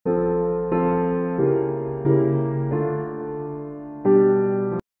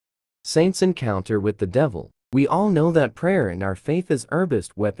Saints' encounter with the devil. We all know that prayer and our faith is our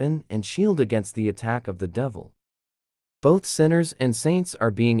best weapon and shield against the attack of the devil. Both sinners and saints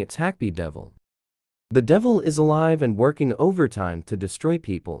are being attacked by the devil. The devil is alive and working overtime to destroy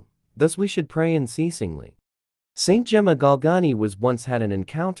people, thus we should pray unceasingly. Saint Gemma Galgani was once had an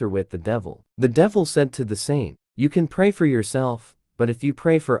encounter with the devil. The devil said to the saint, "You can pray for yourself, but if you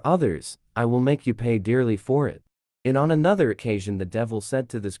pray for others, I will make you pay dearly for it." And on another occasion the devil said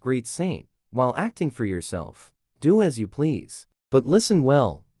to this great saint, "While acting for yourself, do as you please. But listen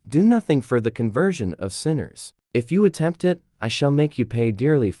well, do nothing for the conversion of sinners. If you attempt it, I shall make you pay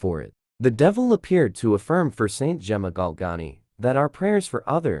dearly for it." The devil appeared to affirm for Saint Gemma Galgani that our prayers for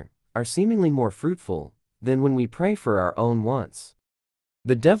others are seemingly more fruitful than when we pray for our own wants.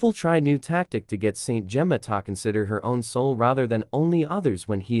 The devil tried new tactic to get Saint Gemma to consider her own soul rather than only others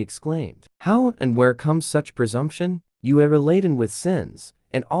when he exclaimed, "How and where comes such presumption? You are laden with sins,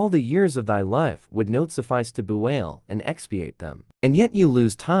 and all the years of thy life would not suffice to bewail and expiate them. And yet you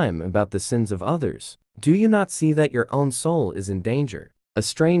lose time about the sins of others. Do you not see that your own soul is in danger? A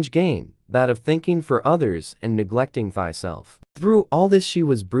strange game, that of thinking for others and neglecting thyself." Through all this she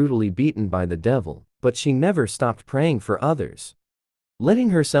was brutally beaten by the devil, but she never stopped praying for others,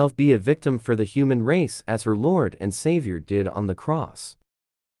 letting herself be a victim for the human race as her Lord and Savior did on the cross.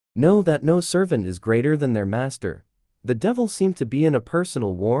 Know that no servant is greater than their master. The devil seemed to be in a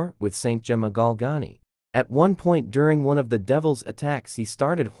personal war with Saint Gemma Galgani. At one point during one of the devil's attacks he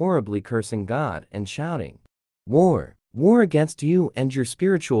started horribly cursing God and shouting, "War! War against you and your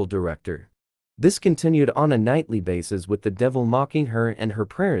spiritual director." This continued on a nightly basis with the devil mocking her and her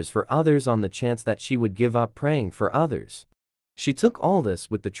prayers for others on the chance that she would give up praying for others. She took all this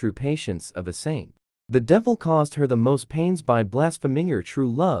with the true patience of a saint. The devil caused her the most pains by blaspheming her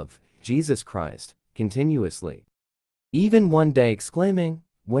true love, Jesus Christ, continuously. Even one day exclaiming,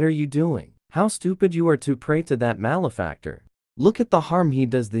 "What are you doing? How stupid you are to pray to that malefactor. Look at the harm he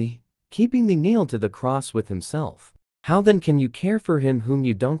does thee, keeping thee nailed to the cross with himself. How then can you care for him whom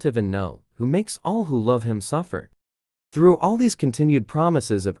you don't even know, who makes all who love him suffer?" Through all these continued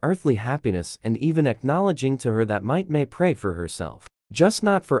promises of earthly happiness and even acknowledging to her that might may pray for herself, just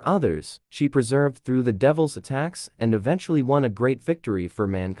not for others, she persevered through the devil's attacks and eventually won a great victory for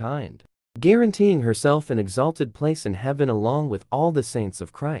mankind, guaranteeing herself an exalted place in heaven along with all the saints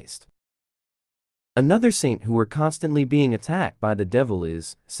of Christ. Another saint who were constantly being attacked by the devil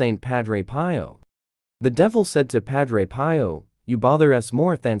is Saint Padre Pio. The devil said to Padre Pio, "You bother us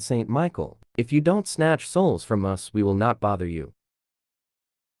more than Saint Michael. If you don't snatch souls from us, we will not bother you."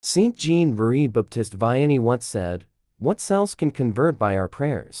 Saint Jean-Marie Baptiste Vianney once said, "What cells can convert by our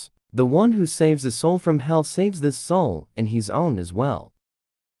prayers? The one who saves a soul from hell saves this soul and his own as well."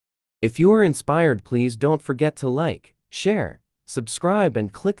 If you are inspired, please don't forget to like, share, subscribe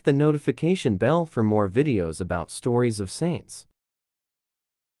and click the notification bell for more videos about stories of saints.